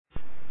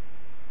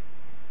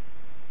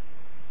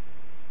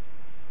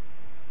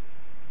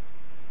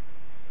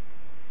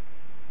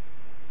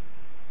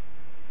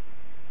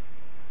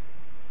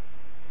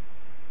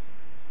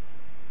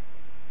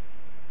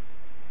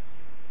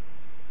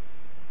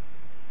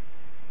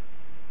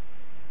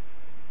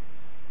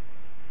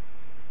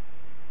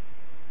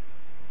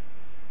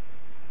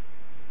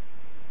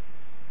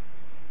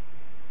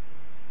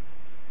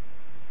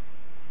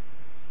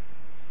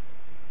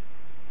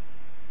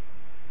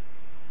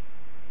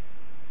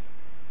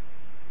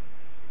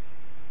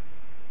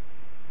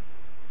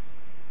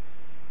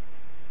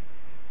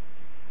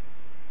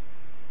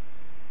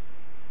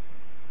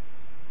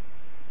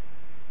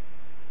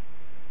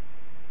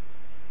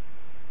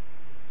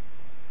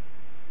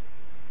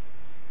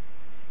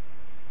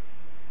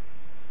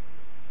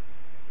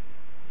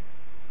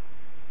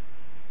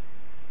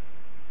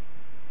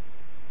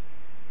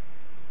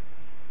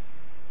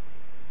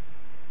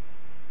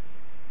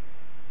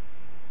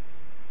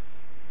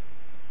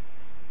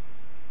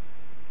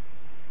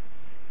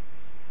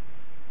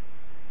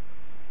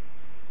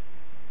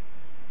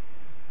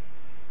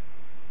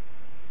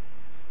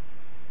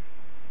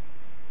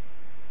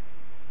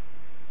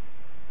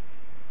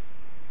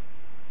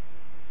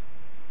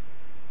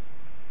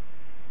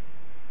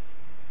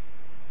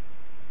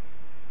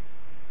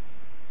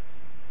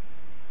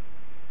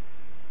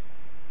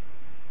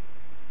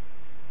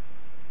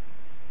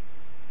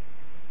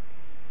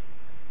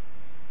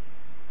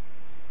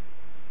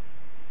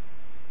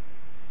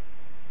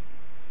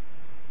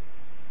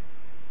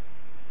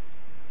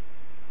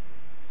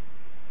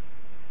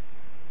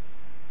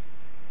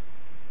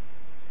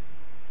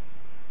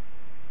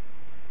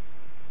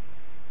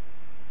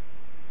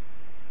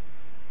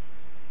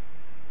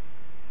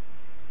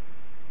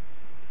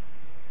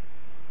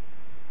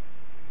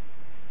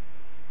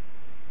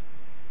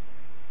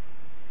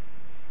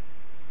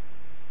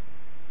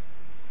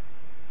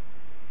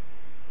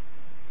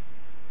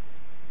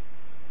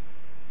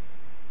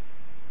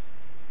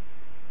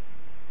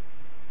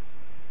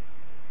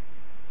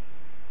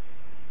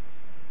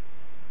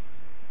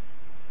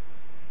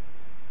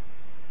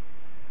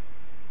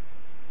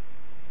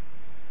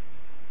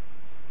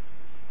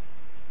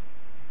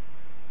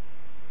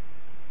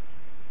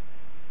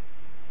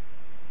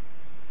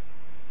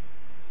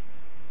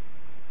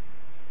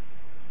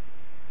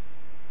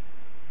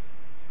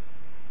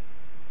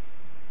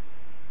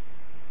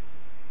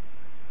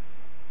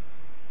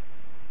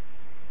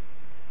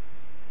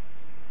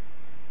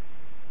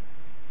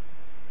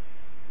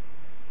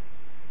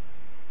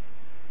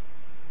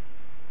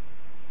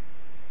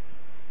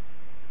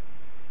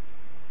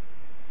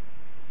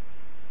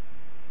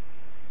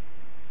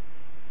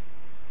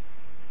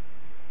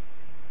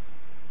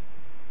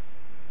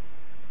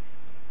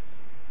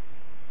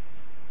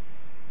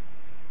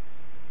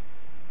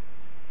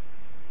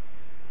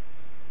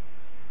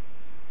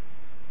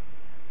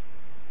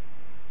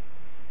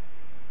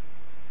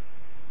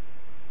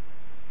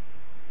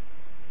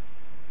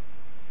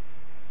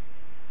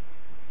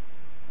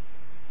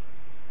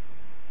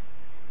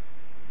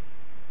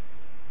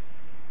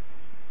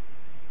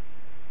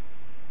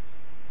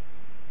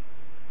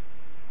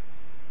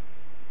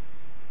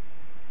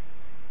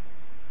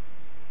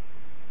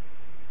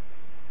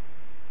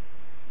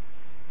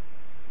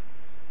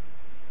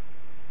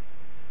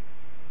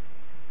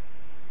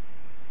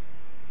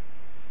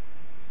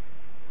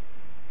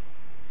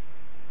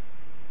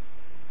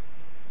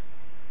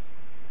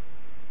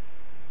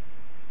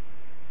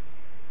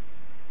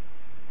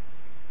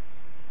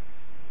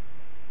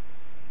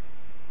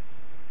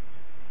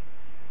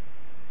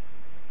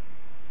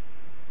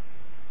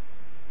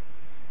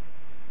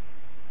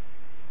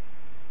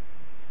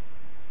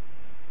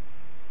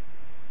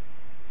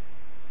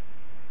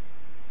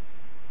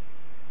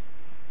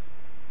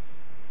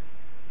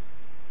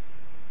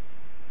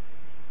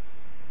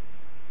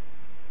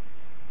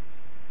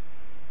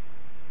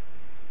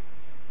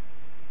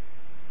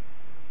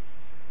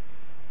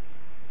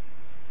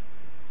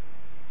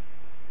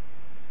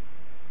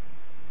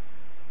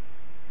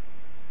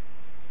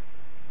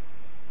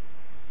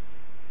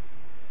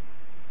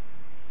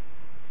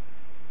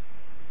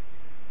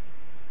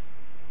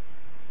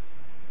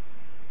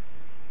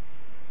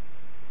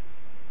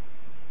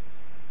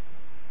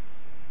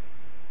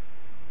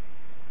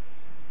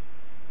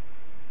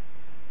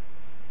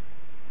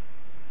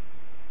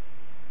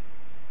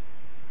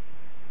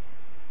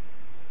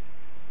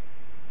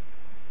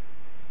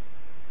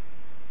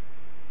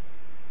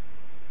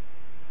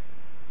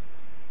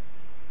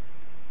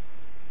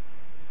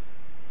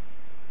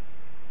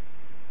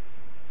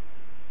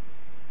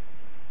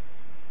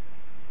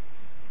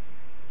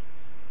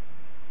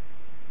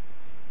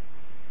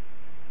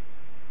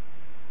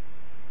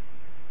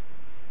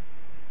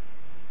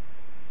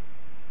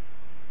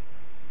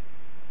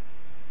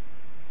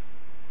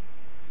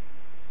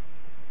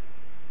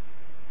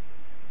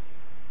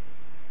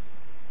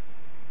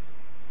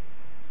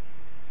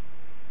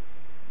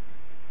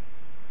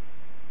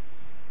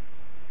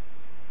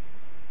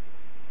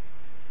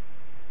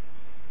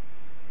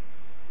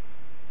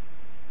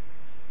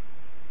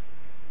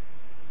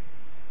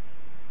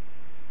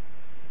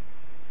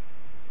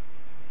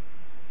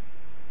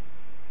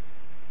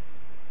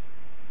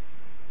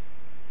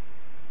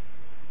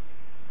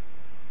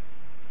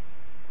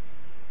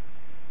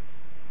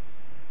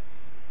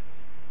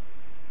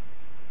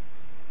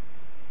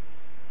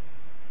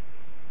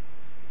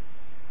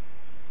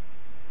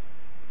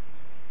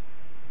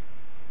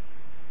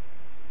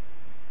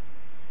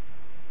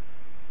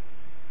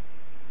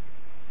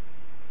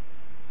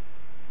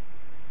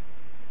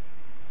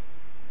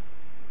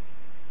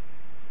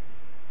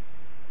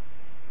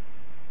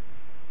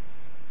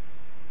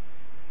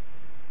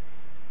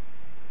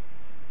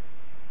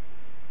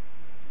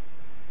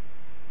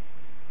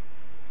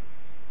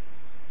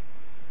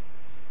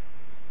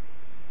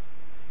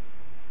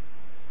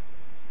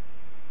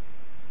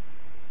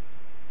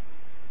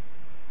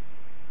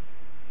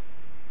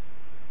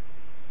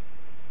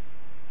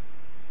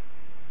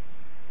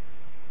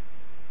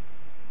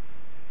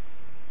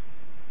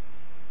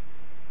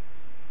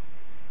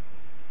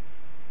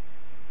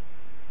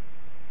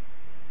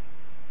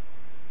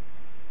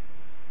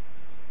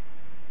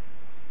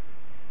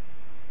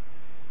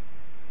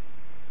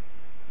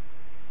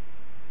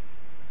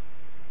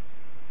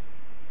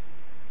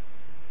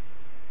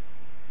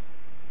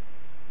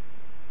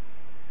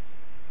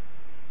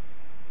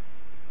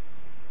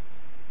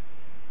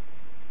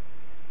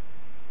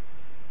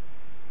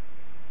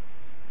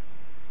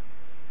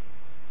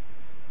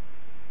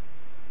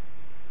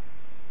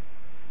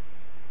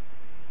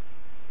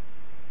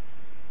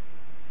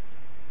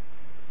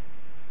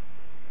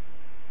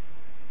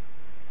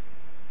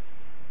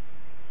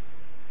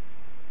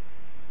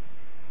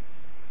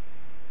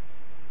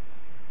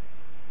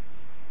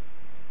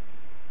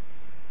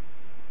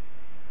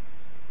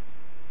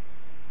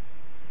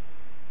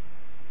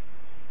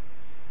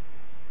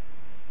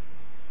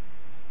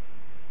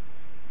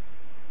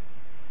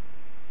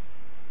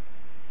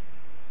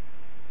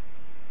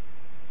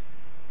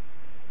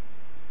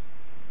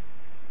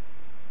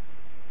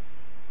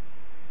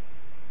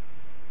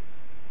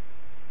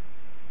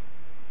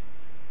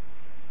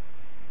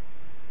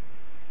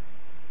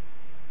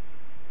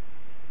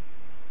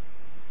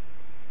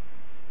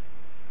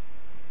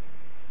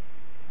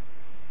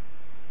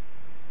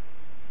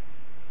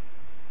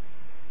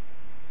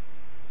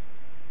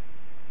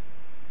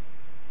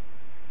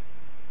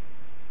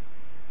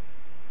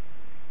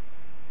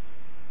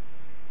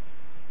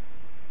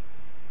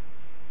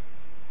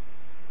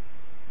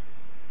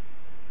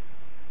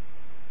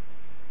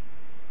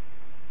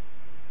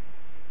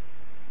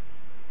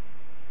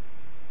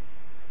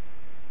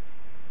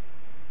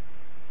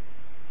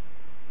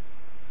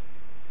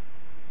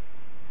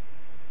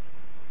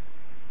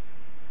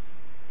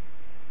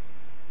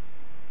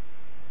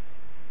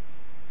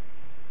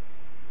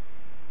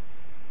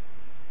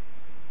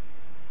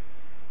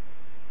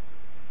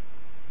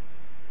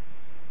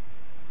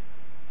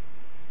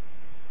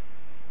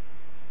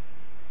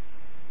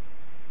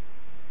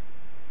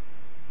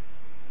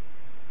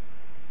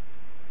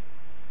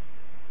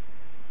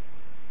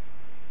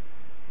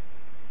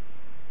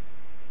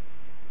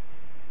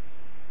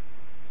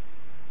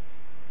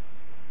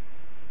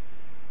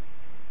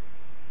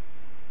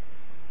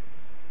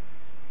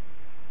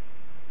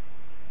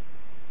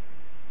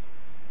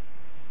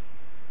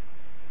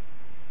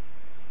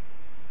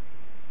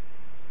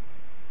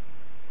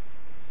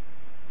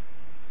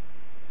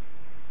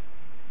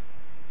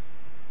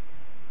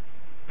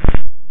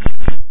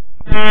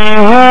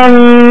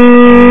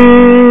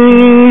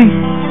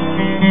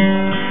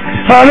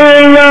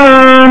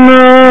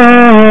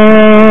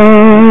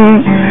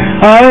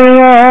Hare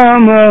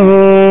Rama,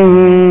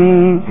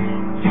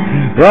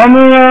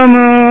 Rama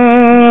Rama,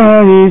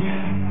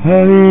 Hare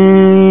Hare.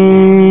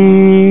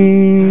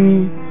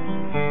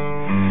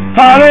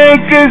 Hare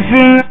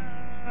Krishna,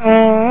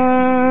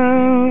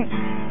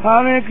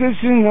 Hare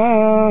Krishna,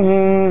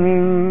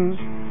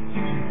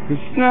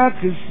 Krishna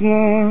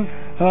Krishna,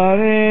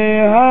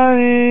 Hare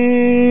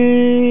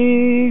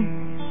Hare,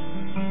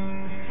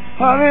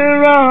 Hare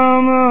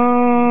Rama,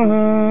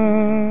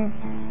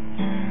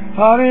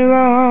 Hare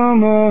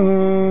Rama,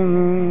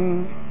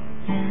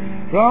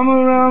 Rama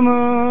Rama,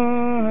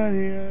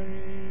 Hare Hare.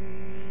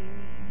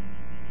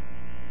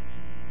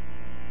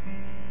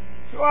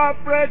 So I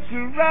pray to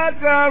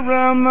Radha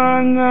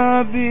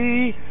Ramana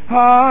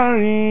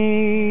Bihari,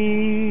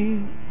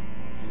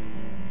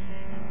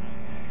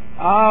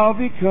 I'll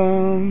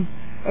become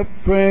a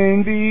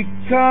praying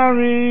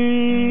bhikkhari.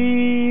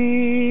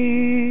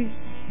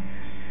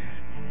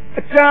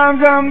 At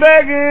times I'm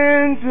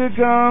begging to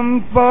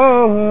come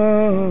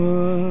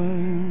forward,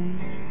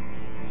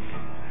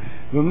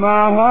 but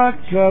my heart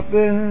cup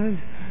is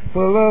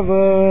full of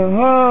a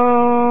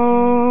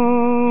hole.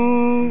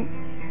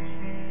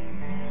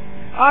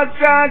 I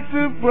tried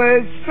to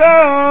play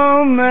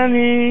so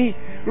many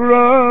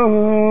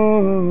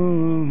roles,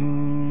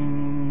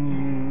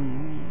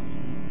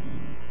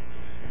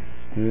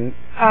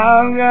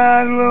 I've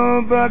got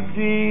no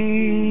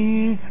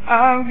bhakti,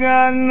 I've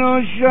got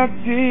no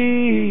shakti,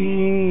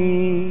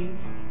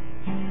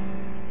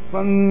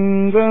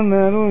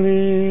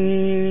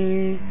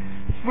 fundamentally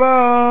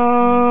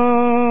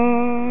flawed.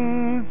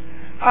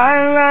 I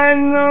light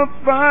no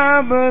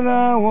fire, but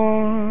I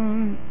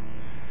want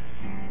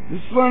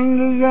this one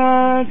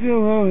desire to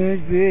always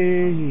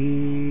be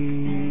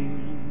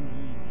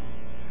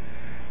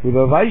with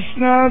a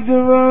Vaishnava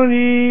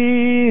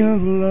devotee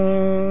of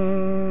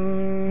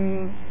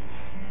love.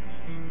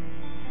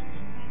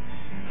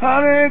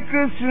 Hare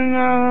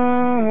Krishna,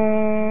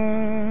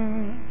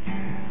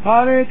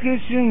 Hare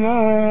Krishna,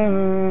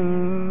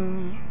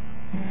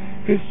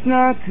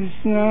 Krishna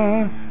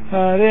Krishna,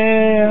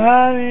 Hare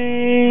Hare,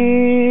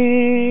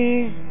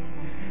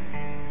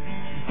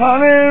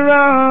 Hare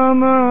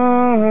Rama,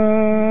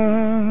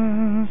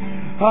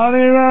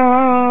 Hare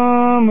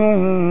Rama,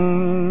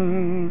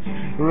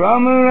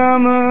 Rama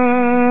Rama,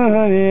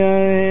 Hare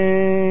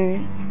Hare.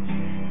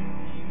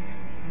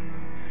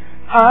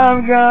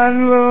 I've got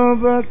no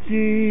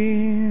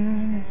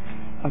bhakti,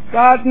 I've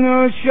got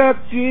no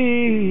shakti,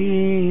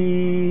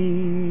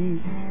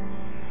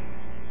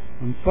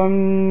 I'm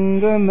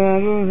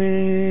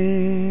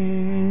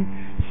fundamentally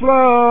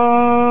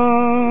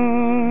flawed.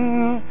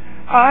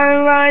 I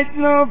light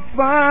no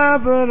fire,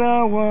 but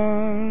I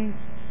want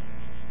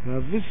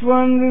of this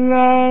one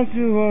desire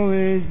to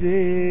always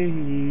be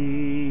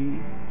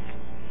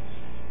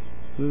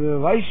with the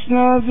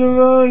Vaishnava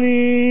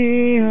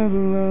devotee of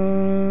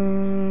love.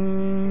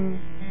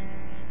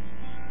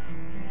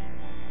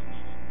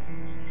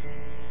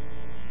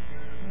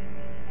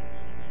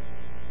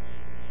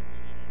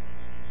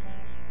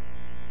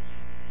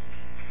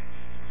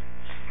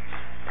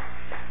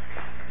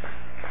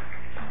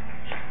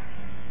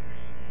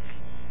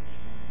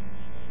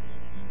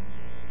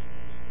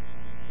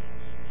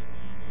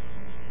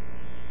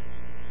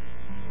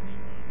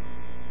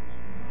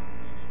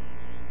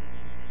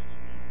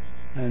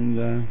 And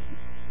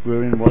we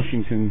were in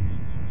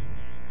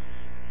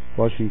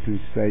Washington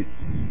State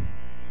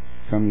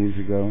some years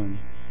ago, and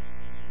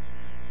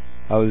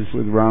I was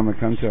with Rama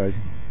Kanta. I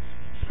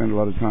spent a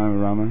lot of time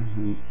with Rama,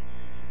 and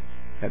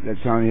at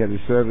that time he had a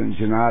servant,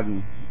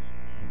 Janardhan, and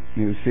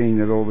he was seeing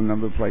that all the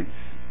number plates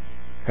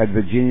had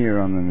Virginia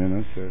on them, you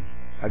know, so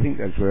I think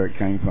that's where it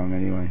came from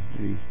anyway.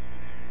 He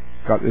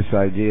got this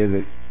idea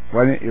that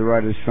why don't you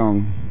write a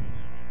song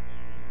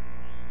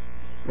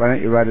that's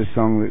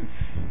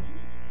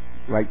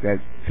like that,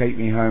 Take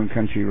Me Home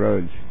Country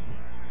Roads.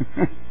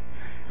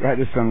 Write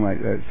a song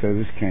like that, so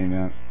this came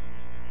out.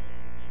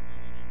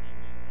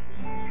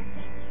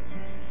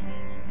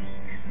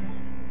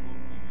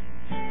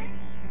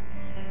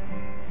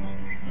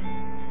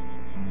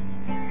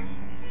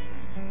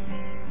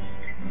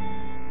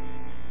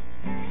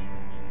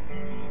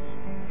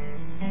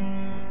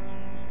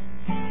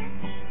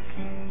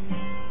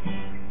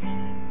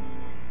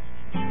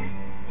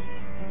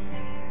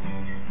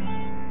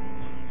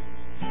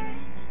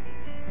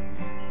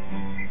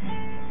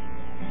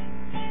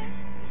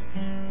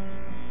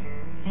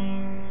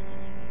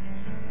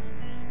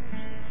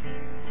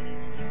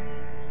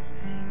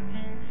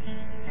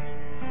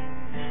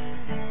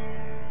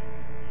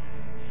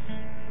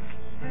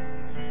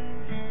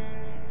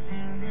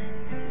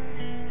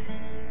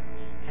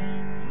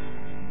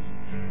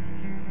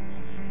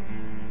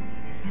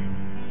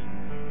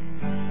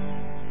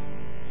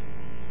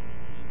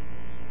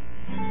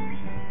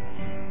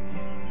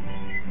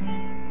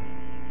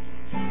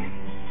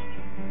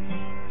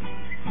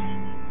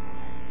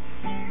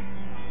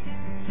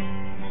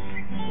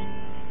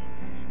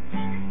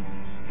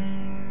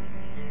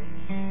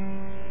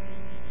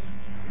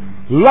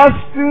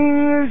 Lost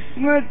in this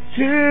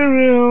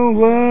material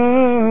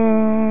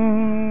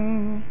world,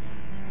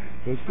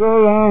 so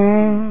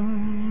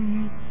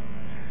long,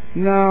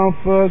 now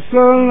for so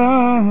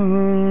long.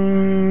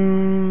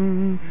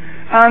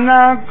 And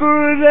I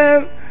could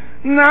have,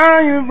 now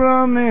you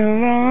brought me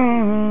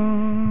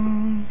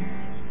along.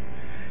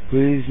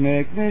 Please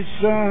make me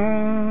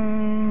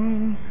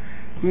strong,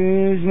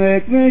 please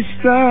make me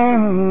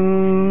strong.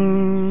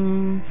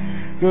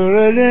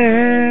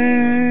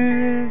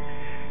 Gurudev,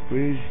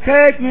 please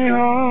take me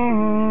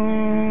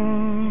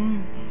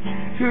home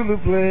to the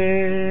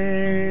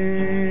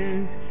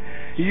place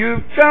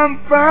you've come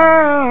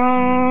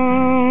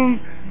from.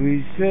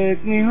 Please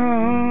take me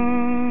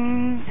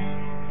home,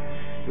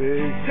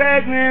 please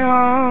take me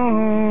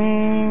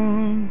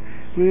home,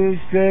 please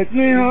take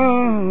me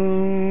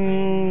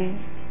home.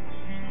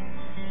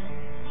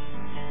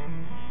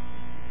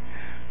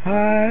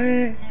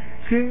 Hare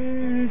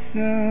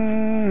Krishna,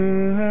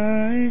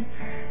 Hare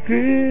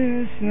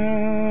Krishna,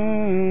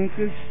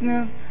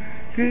 Krishna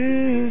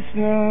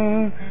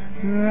Krishna,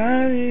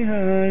 Hare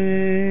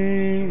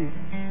Hare,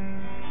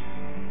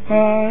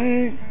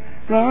 Hare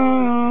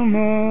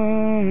Rama,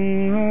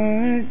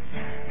 Hare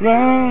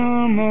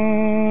Rama,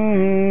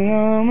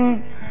 Rama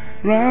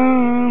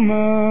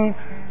Rama,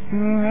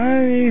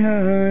 Hare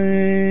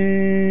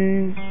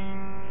Hare,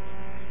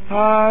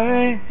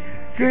 Hare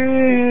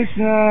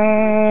Krishna,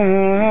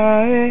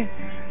 Hare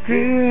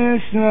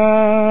Krishna,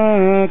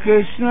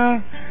 Krishna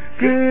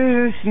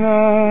Krishna,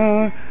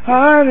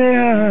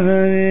 Hare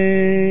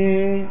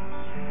Hare,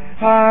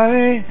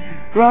 Hare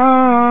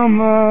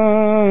Rama,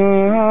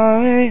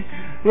 Hare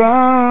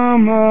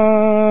Rama,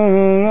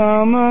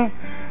 Rama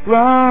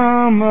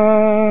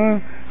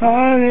Rama,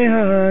 Hare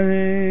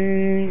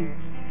Hare.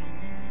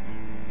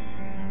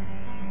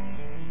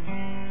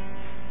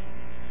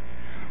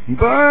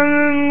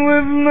 Burning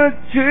with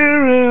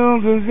material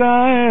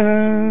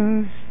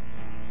desires,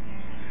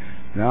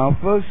 now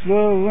for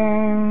so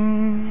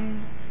long,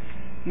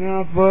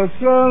 now for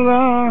so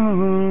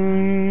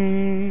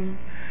long.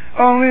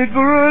 Only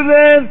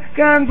Gurudev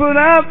can put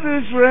out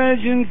this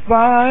raging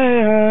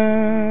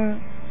fire,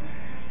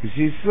 'cause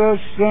he's so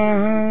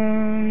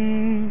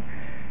strong,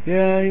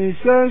 yeah, he's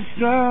so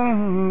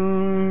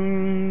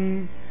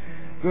strong.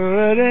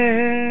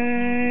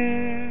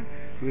 Gurudev,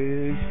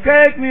 please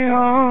take me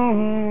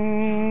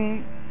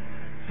home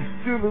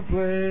to the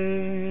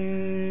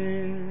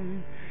place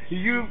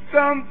you've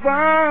come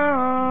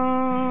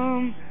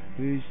from.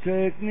 Please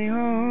take me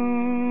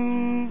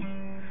home,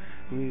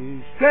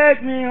 please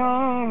take me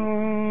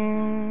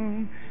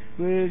home,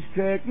 please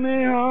take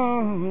me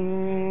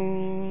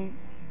home.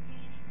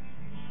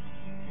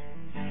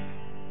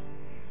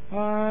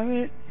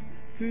 Hare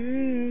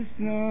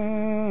Krishna,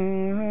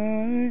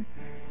 Hare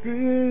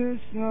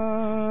Krishna,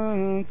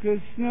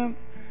 Krishna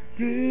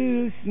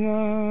Krishna,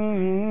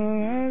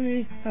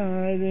 Hare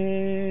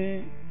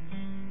Hare,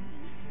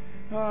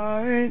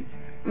 Hare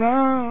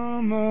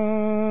Rama,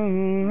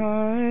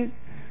 Hare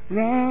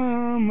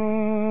Rama,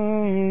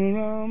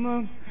 Rama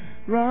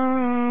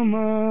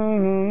Rama,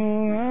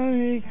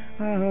 Hare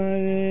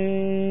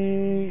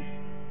Hare,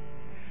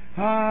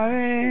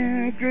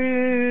 Hare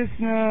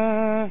Krishna,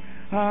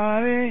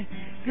 Hare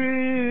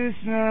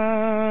Krishna,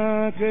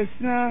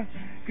 Krishna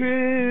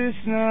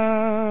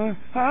Krishna,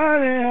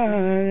 Hare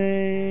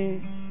Hare,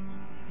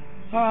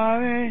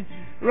 Hare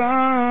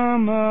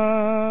Rama,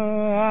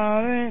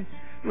 Hare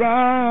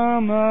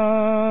Rama,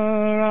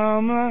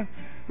 Rama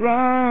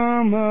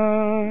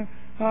Rama,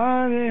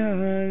 Hare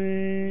Hare.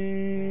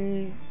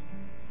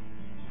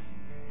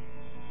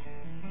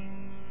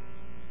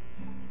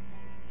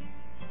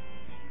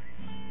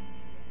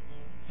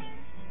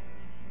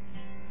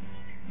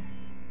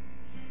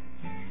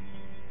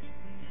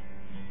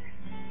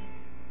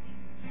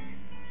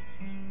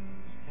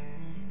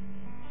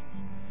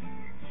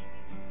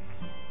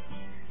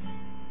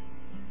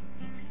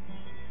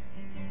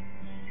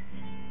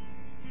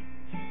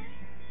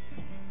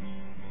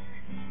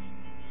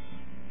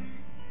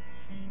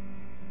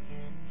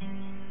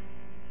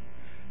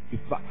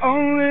 If I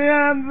only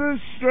had the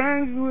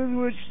strength with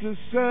which to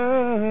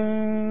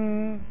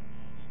serve,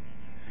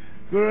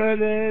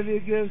 Gurudev, you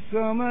give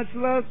so much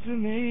love to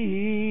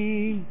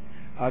me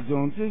I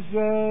don't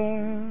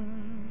deserve,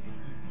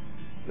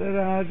 that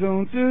I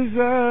don't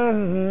deserve.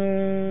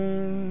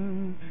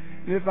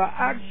 If I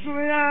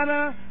actually had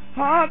a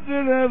heart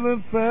that ever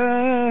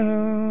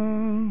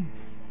felt,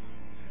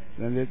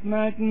 then it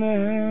might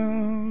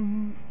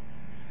melt.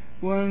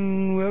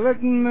 When will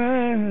it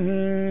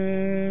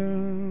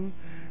melt?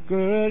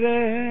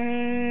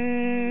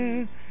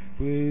 Gurudev,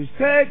 please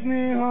take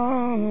me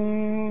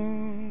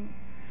home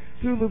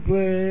to the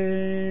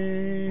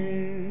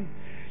place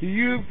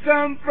you've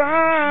come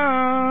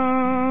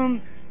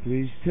from.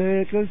 Please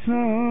take us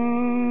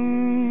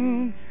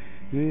home,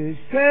 please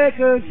take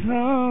us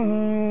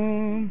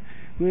home,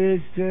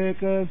 please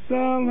take us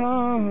all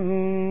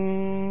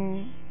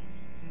home.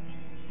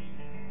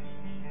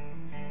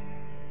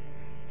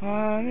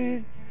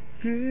 Hare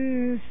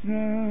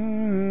Krishna,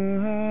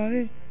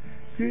 Hare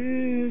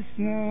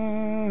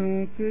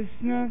Krishna,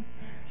 Krishna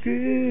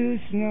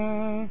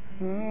Krishna,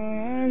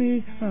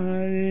 Hare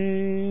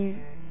Hare,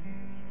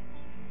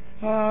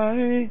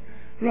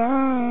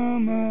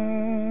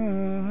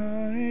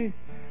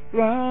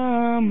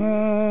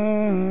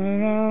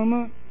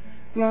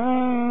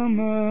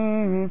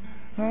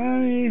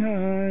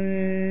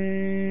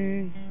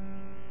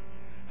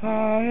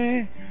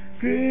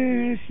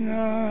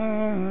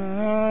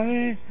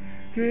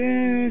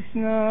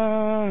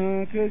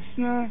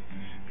 Krishna,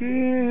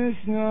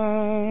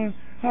 Krishna,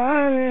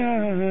 Hare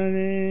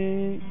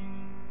Hare,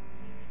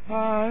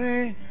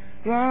 Hare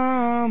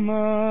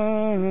Rama,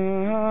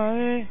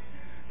 Hare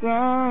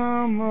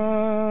Rama,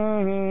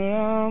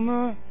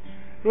 Rama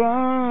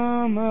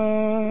Rama,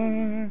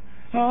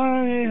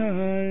 Hare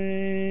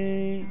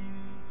Hare.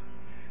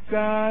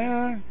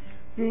 Jaya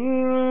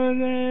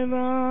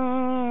Gurudeva,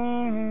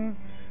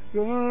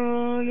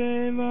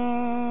 Gurudeva,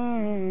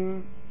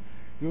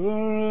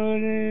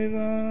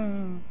 Gurudeva,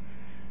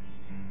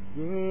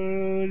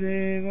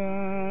 Gurudeva,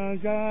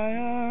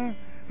 Jaya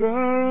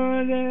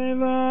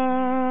Gurudeva,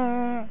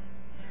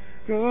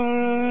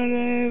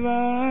 Gurudeva,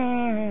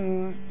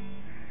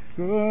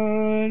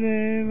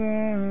 Gurudeva,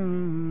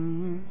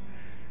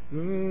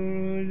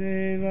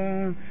 Gurudeva,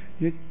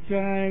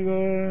 Nityai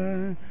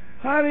Guru,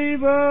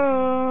 Haribo,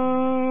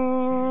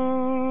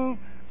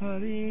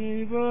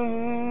 Haribo,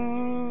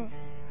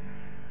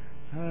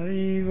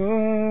 Haribo,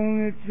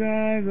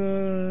 Nityai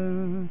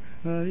Guru,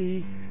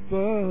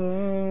 Haribo.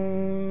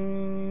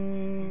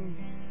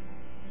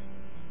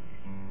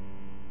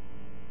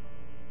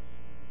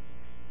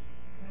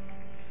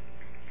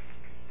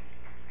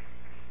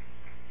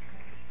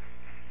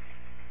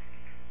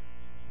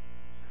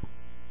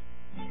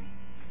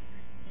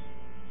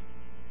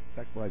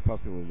 That's quite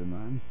popular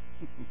demand.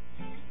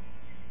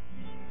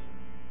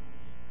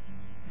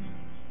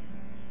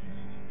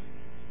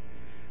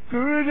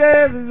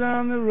 Gurudev is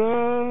on the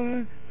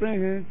road,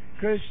 bringing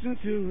Krishna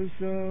to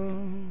us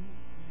all.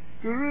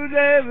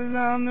 Gurudev is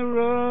on the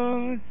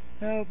road,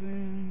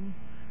 helping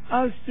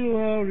us to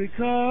all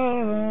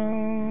recall.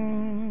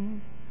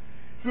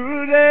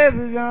 Gurudev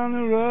is on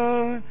the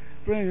road,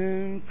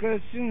 bringing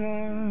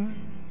Krishna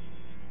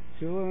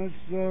to us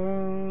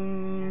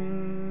all.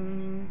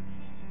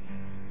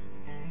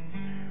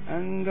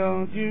 And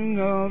don't you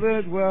know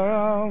that we're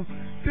all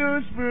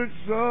pure spirit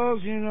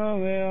souls? You know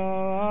we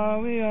all are,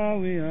 we are,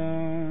 we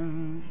are.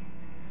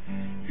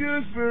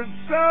 Pure spirit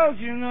souls,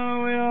 you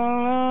know we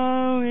all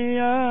are, we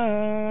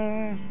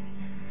are.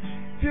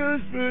 Pure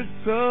spirit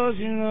souls,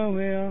 you know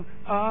we all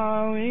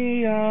are,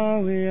 we are,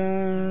 we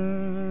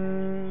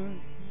are.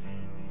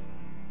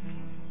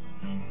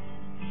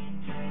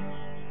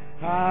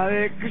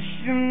 Hare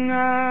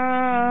Krishna,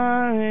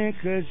 Hare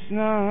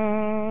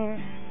Krishna,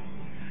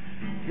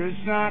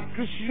 Krishna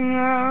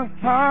Krishna,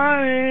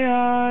 Hare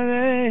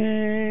Hare,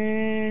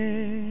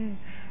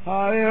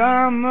 Hare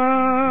Rama,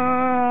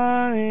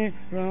 Hare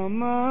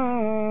Rama,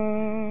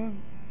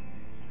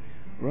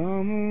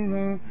 Rama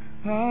Rama,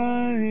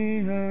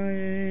 Hare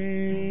Hare.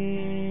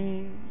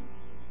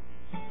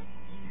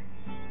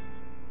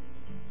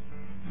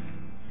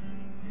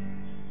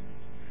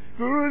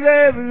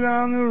 Gurudev is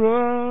on the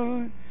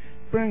road,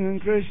 bringing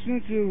Krishna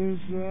to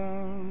us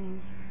all.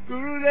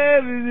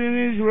 Gurudev is in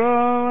his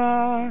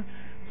role,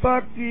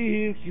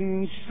 Bhakti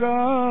can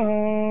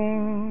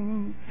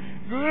song.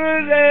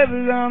 Gurudev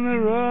is on the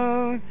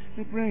road,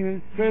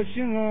 bringing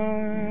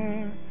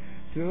Krishna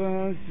to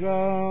us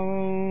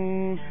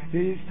all.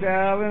 He's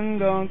telling,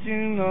 don't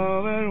you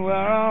know that we're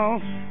all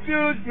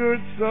pure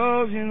spirit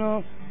souls, you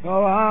know.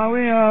 Oh, are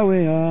we are,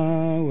 we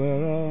are,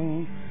 we're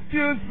all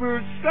pure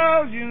spirit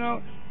souls, you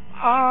know.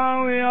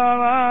 Ah, we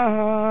all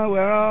are,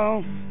 we're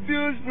all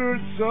pure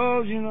spirit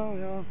souls, you know,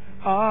 we all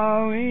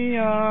are, we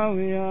are,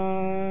 we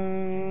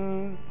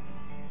are.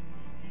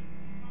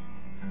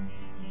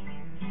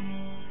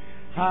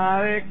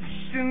 Hare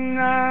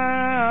Krishna,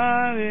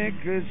 Hare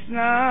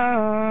Krishna,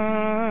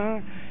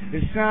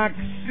 Krishna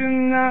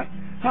Krishna,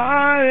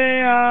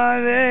 Hare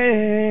Hare,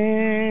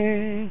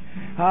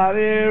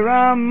 Hare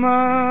Rama,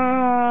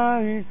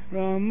 Hare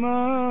Rama,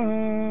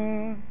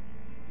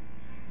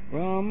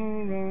 Rama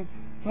Rama,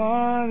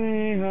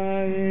 Hare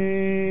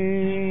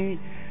Hare.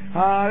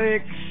 Hare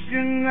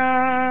Krishna,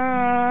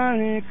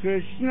 Hare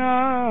Krishna,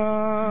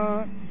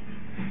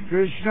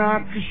 Krishna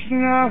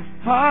Krishna,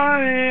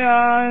 Hare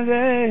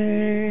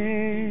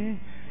Hare,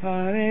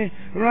 Hare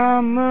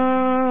Rama,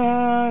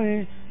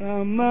 Hare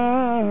Rama,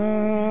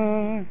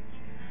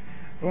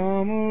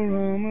 Rama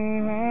Rama,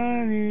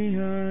 Hare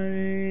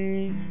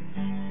Hare.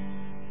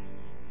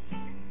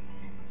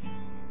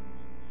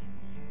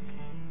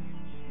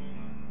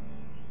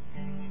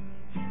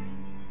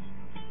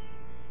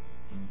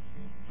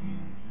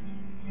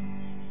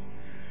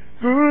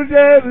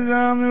 Gurudev is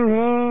on the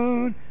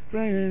road,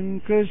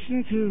 bringing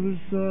Krishna to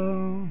us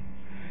all.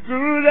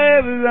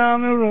 Gurudev is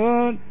on the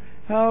road,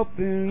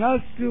 helping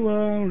us to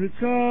all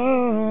recall.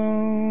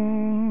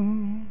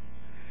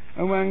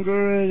 And when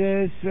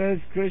Gurudev says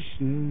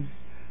Krishna's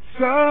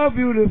so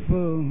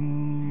beautiful,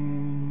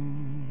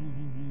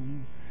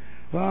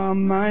 our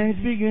minds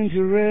begin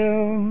to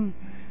reel.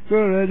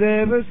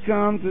 Gurudev has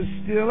come to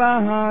still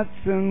our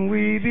hearts, and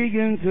we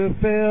begin to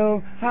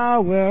feel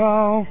how we're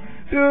all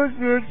pure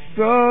spirit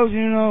souls,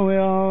 you know we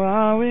all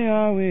are, we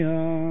are, we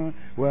are.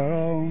 We're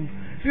all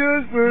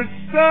pure spirit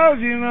souls,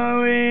 you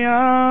know we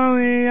are,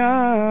 we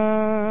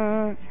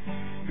are.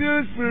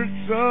 Pure spirit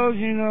souls,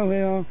 you know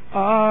we all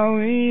are,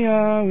 we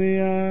are, we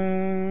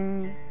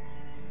are.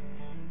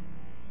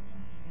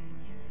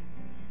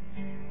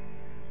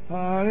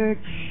 Hare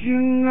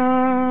Krishna,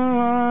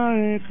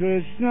 Hare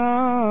Krishna,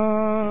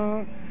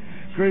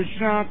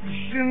 Krishna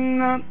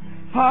Krishna,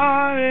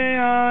 Hare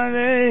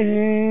Hare,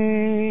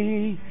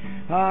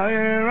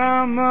 Hare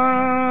Rama,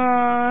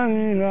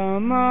 Hare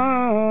Rama,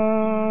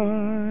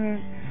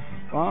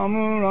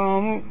 Rama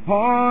Rama,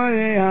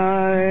 Hare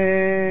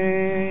Hare,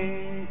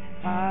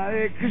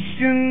 Hare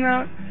Krishna,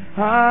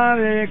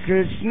 Hare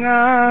Krishna,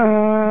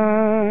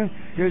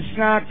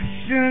 Krishna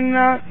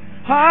Krishna,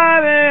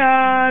 Hare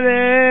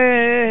Hare,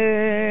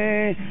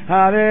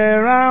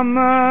 Hare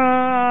Rama,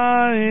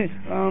 Hare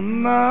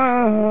Rama,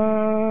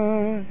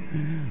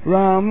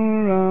 Rama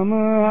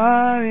Rama,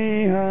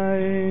 Hare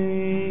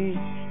Hare,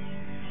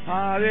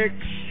 Hare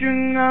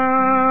Krishna,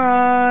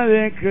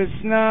 Hare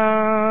Krishna,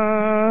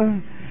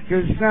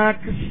 Krishna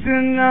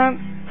Krishna,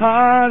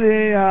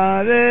 Hare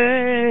Hare,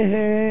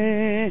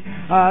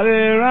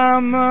 Hare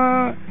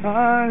Rama,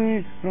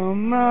 Hare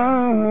Rama,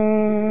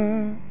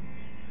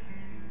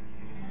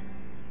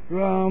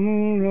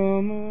 Rama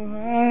Rama,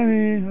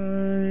 Hare Hare.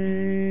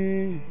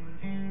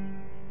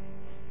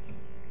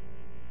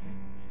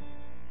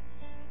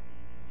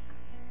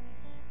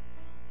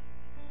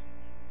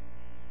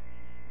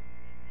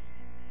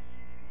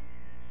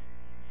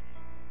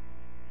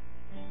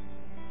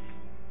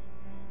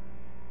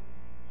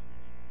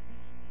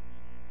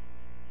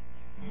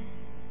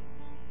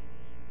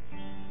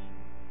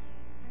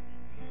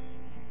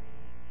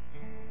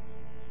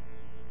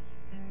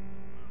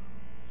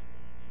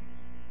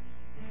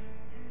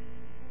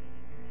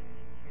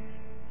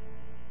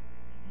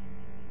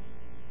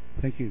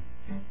 Thank you.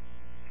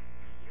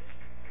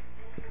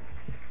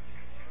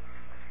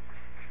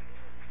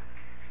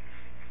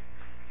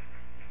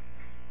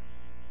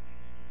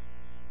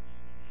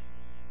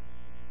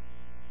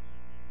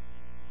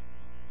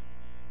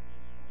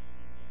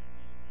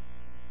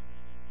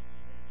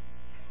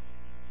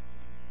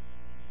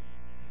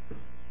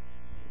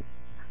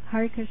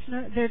 Hare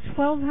Krishna. There are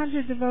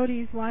 1,200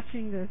 devotees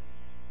watching this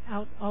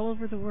out all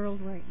over the world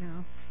right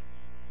now.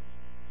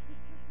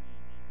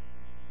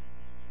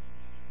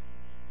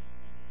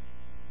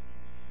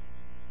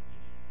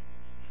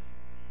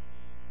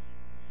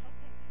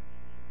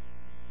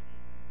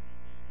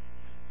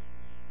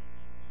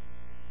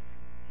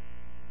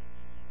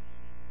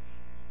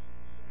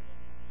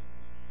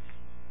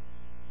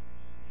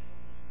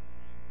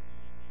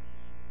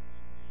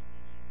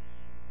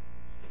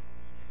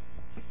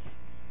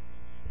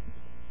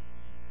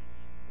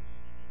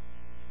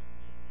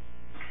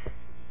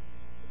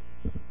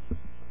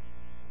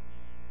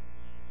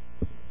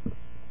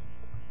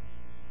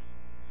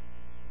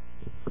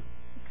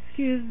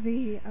 Excuse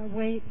the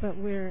wait, but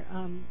we're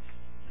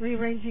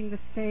rearranging the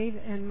stage,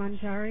 and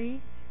Manjari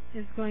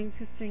is going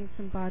to sing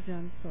some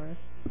bhajans for us.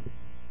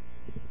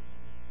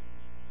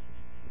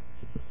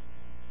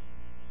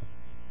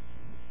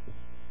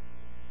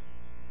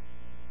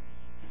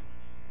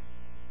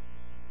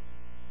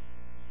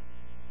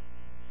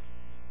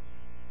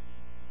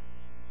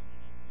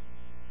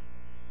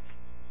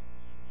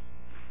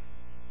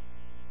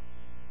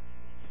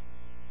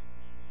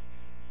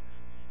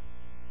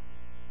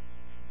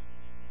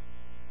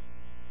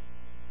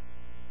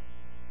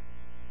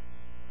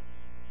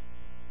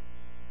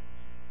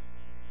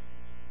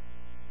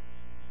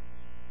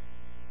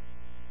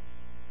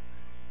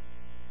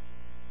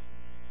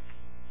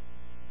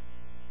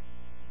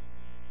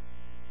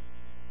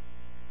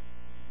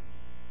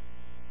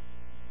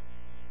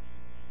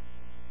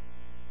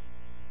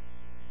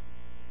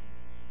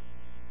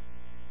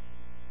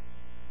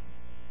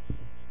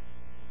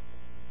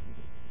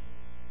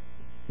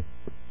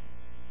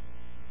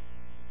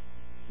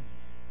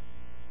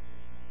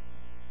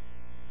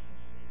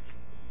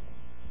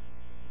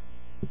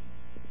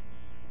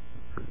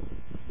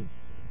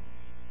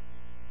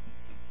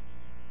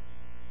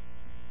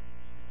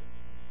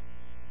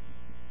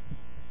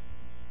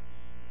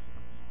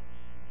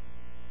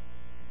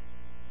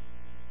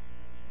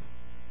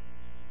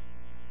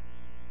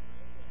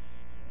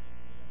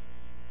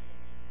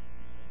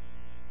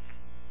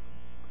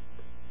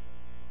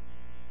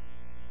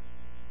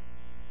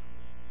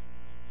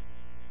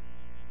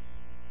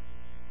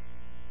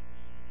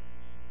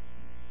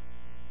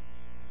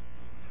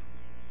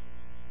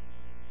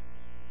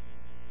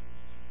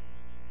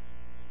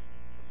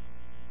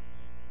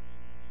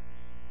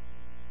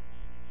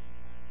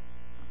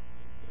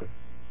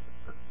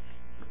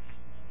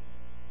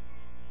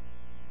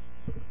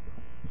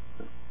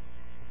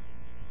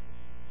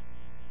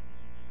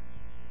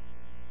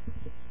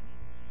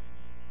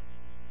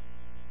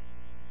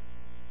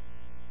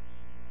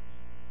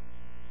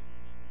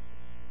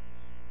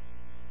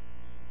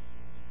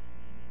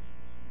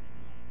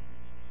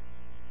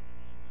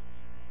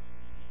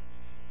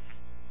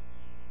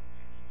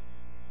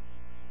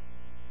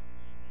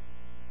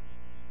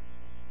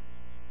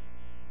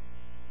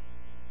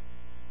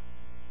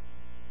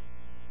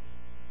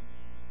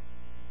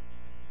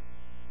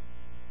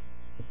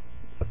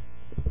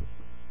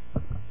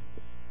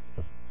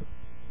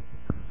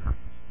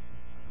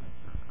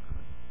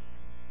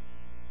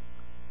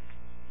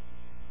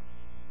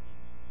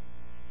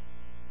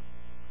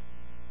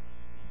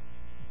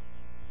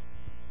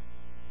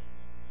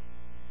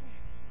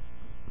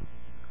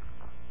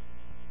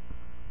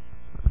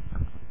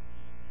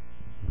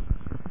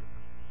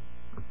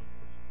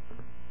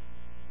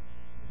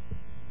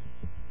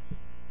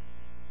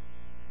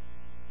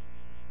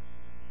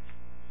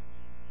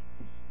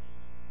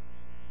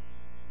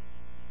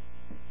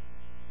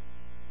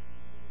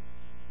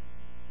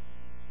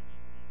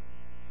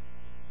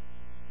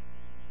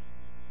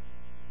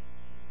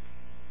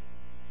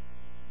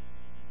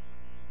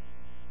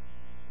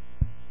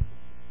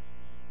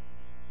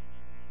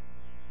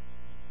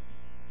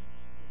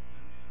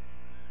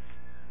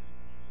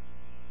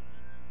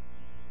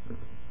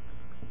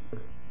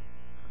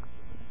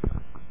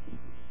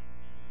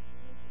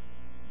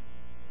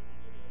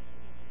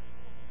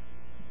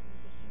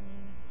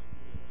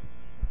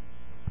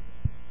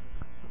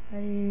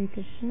 Hare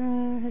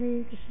Krishna,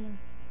 Hare Krishna.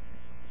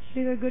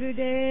 Srila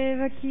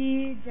Gurudeva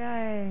ki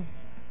jai.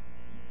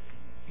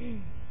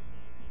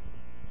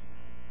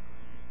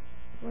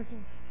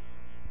 Working.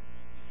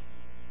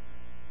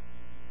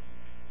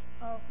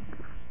 Oh.